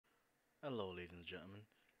Hello, ladies and gentlemen.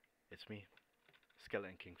 It's me,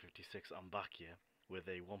 Skeleton King 56. I'm back here with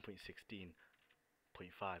a 1.16.5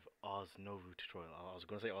 Ars Nouveau tutorial. I was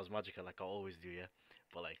gonna say Ars Magica like I always do, yeah,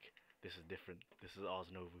 but like this is different. This is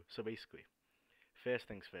Ars Nouveau. So basically, first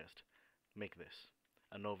things first, make this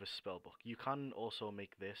a novice spellbook. You can also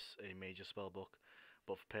make this a major spellbook,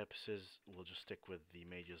 but for purposes, we'll just stick with the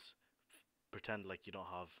majors. Pretend like you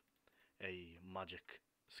don't have a magic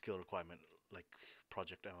skill requirement like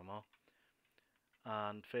Project MMR.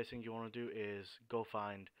 And first thing you want to do is go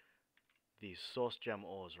find these source gem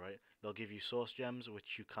ores, right? They'll give you source gems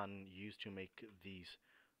which you can use to make these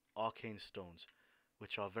arcane stones,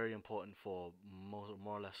 which are very important for more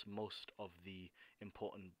or less most of the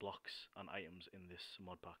important blocks and items in this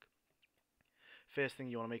mod pack. First thing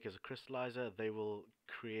you want to make is a crystallizer. They will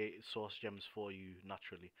create source gems for you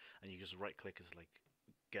naturally, and you just right click to like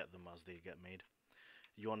get them as they get made.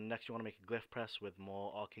 You want to make a glyph press with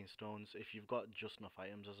more arcane stones. If you've got just enough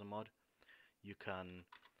items as a mod, you can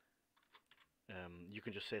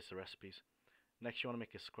just say it's the recipes. Next, you want to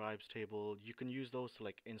make a scribes table. You can use those to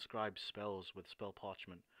like inscribe spells with spell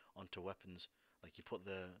parchment onto weapons. Like you put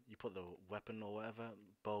the weapon or whatever,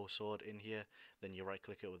 bow, sword in here, then you right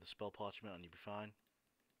click it with the spell parchment and you'll be fine.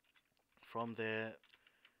 From there,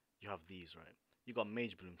 you have these, right? You got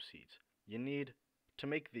mage bloom seeds. You need to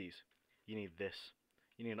make these. You need this.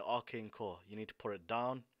 You need an arcane core. You need to put it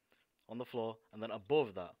down on the floor, and then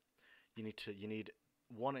above that, you need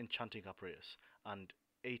one enchanting apparatus and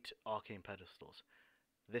 8 arcane pedestals.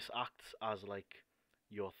 This acts as like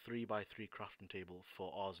your 3x3 crafting table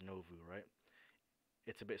for Ars Nouveau, right?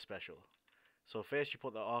 It's a bit special. So first you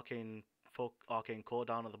put the arcane core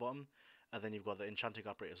down at the bottom, and then you've got the enchanting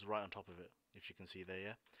apparatus right on top of it, if you can see there,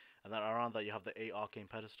 yeah. And then around that you have the 8 arcane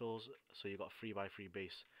pedestals, so you got 3x3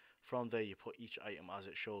 base. From there you put each item as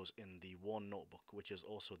it shows in the one notebook, which is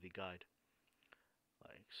also the guide.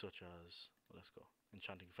 Like such as, let's go,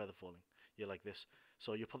 enchanting feather falling. Yeah, like this.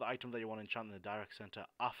 So you put the item that you want to enchant in the direct center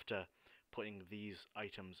after putting these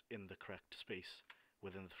items in the correct space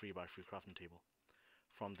within the 3x3 crafting table.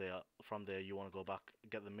 From there you want to go back,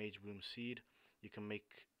 get the mage bloom seed. You can make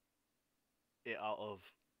it out of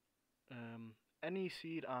any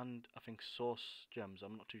seed and I think source gems.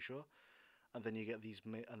 I'm not too sure. And then you get these,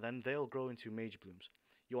 and then they'll grow into mage blooms.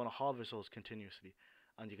 You want to harvest those continuously,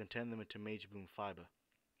 and you can turn them into mage bloom fiber,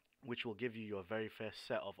 which will give you your very first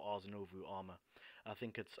set of Ars Nouveau armor. I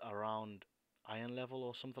think it's around iron level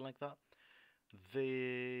or something like that.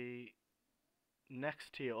 The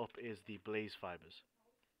next tier up is the blaze fibers.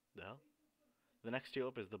 The hell? The next tier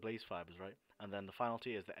up is the blaze fibers, right? And then the final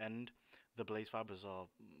tier is the end. The blaze fibers are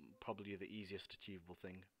probably the easiest achievable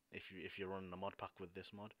thing if you're running a mod pack with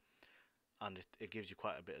this mod, and it gives you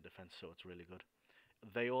quite a bit of defense, so it's really good.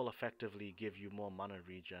 They all effectively give you more mana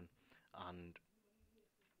regen and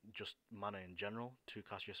just mana in general to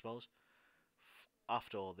cast your spells.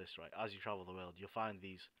 After all this, right, as you travel the world, you'll find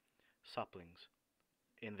these saplings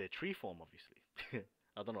in their tree form, obviously.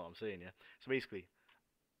 I don't know what I'm saying, yeah. So basically,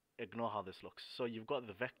 ignore how this looks. So you've got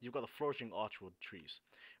the flourishing archwood trees,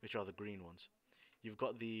 which are the green ones. You've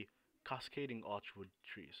got the cascading archwood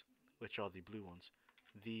trees, which are the blue ones.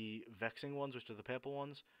 The vexing ones, which are the purple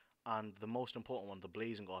ones, and the most important one, the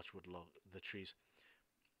blazing archwood, the trees,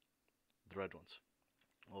 the red ones,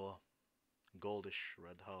 or goldish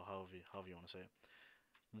red, however you want to say it.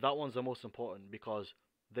 That one's the most important because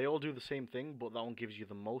they all do the same thing, but that one gives you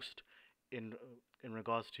the most in in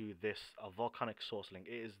regards to this a volcanic sourceling.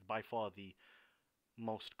 It is by far the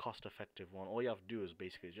most cost effective one. All you have to do is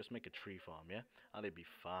basically just make a tree farm, yeah, and it'd be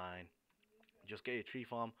fine. Just get a tree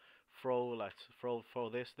farm, throw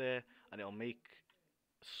this there, and it'll make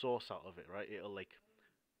source out of it, right? It'll like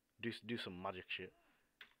do some magic shit.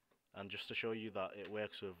 And just to show you that it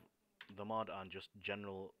works with the mod and just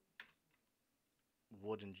general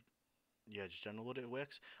wood and yeah, just general wood, it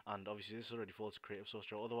works. And obviously this is already full to creative source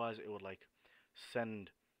jar. Otherwise, it would like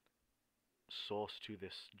send source to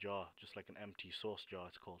this jar, just like an empty source jar,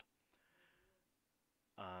 it's called.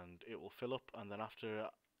 And it will fill up, and then after,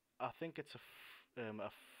 I think it's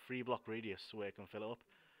a 3 block radius where it can fill it up.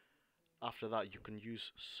 After that, you can use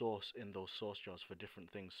source in those source jars for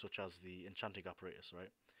different things, such as the enchanting apparatus,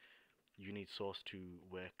 right? You need source to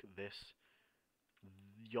work this.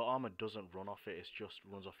 Your armor doesn't run off it; it just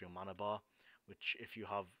runs off your mana bar, which if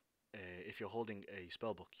you're holding a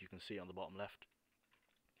spellbook, you can see on the bottom left.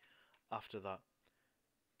 After that,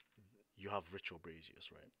 you have ritual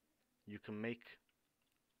braziers, right? You can make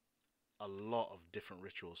a lot of different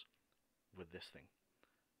rituals with this thing.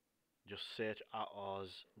 Just search at Ars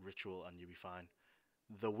ritual and you'll be fine.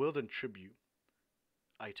 The Wilden tribute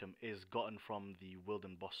item is gotten from the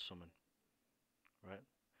Wilden boss summon. right?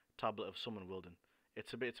 Tablet of Summon Wilden.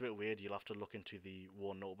 It's a bit weird. You'll have to look into the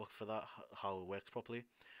War Notebook for that, how it works properly.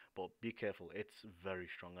 But be careful. It's very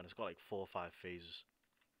strong, and it's got like 4 or 5 phases.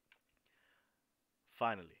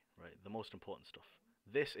 Finally, right, the most important stuff.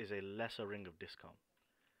 This is a lesser ring of discount.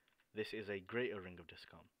 This is a greater ring of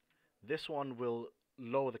discount. This one will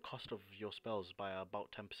lower the cost of your spells by about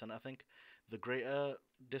 10%, I think. The greater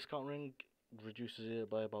discount ring reduces it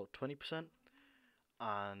by about 20%.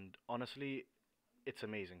 And honestly, it's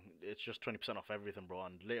amazing. It's just 20% off everything, bro.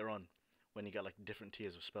 And later on, when you get like different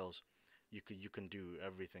tiers of spells, you can do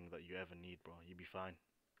everything that you ever need, bro. You'll be fine.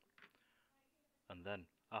 And then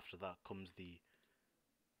after that comes the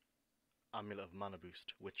Amulet of Mana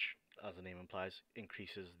Boost, which, as the name implies,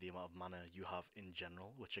 increases the amount of mana you have in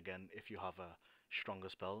general. Which again, if you have a stronger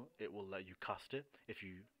spell, it will let you cast it if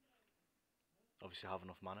you obviously have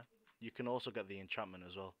enough mana. You can also get the enchantment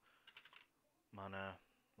as well. Mana.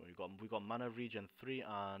 We got mana regen 3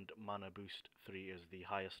 and mana boost 3 is the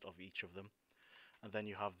highest of each of them. And then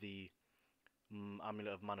you have the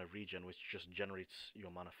Amulet of Mana Regen, which just generates your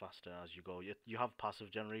mana faster as you go. You have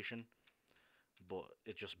passive generation, but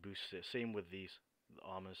it just boosts it. Same with the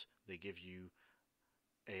armors, they give you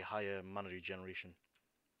a higher mana regeneration.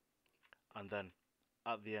 And then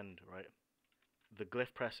at the end, right, the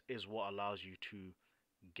glyph press is what allows you to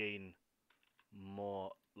gain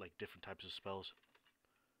more like different types of spells.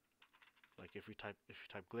 Like if you type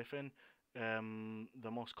glyph in, the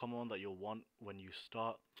most common one that you'll want when you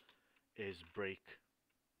start is break,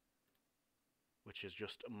 which is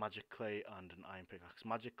just magic clay and an iron pickaxe.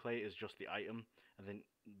 Magic clay is just the item, and then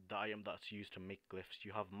the item that's used to make glyphs.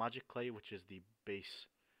 You have magic clay, which is the base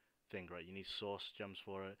thing, right? You need source gems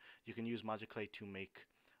for it. You can use magic clay to make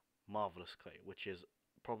marvelous clay, which is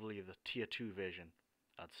probably the tier 2 version,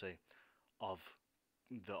 I'd say, of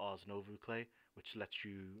the Ars Nouveau clay, which lets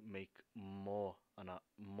you make more and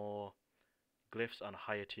more glyphs and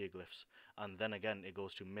higher tier glyphs. And then again, it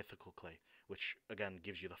goes to mythical clay, which again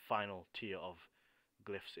gives you the final tier of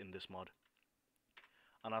glyphs in this mod.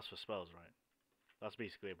 And as for spells, right, that's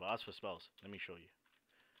basically it. But as for spells, let me show you.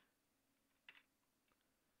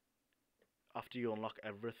 After you unlock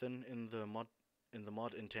everything in the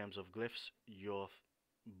mod, in terms of glyphs, your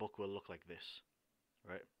book will look like this,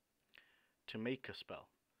 right? To make a spell,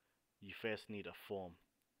 you first need a form.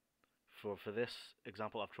 For this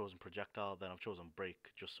example, I've chosen projectile, then I've chosen break,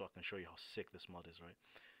 just so I can show you how sick this mod is, right?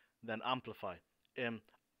 Then amplify.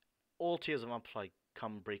 All tiers of amplify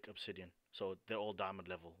can break obsidian, so they're all diamond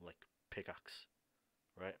level, like pickaxe,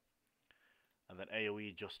 right? And then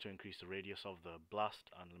AoE just to increase the radius of the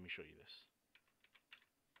blast. And let me show you this.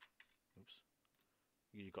 Oops.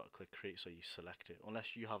 You got to click create, so you select it. Unless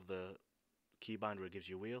you have the keybind where it gives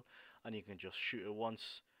you a wheel, and you can just shoot it once.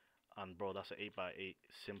 And bro, that's an 8x8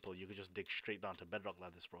 simple. You could just dig straight down to bedrock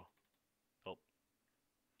like this, bro. Oh,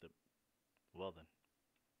 well then.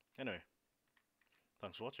 Anyway,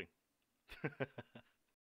 thanks for watching.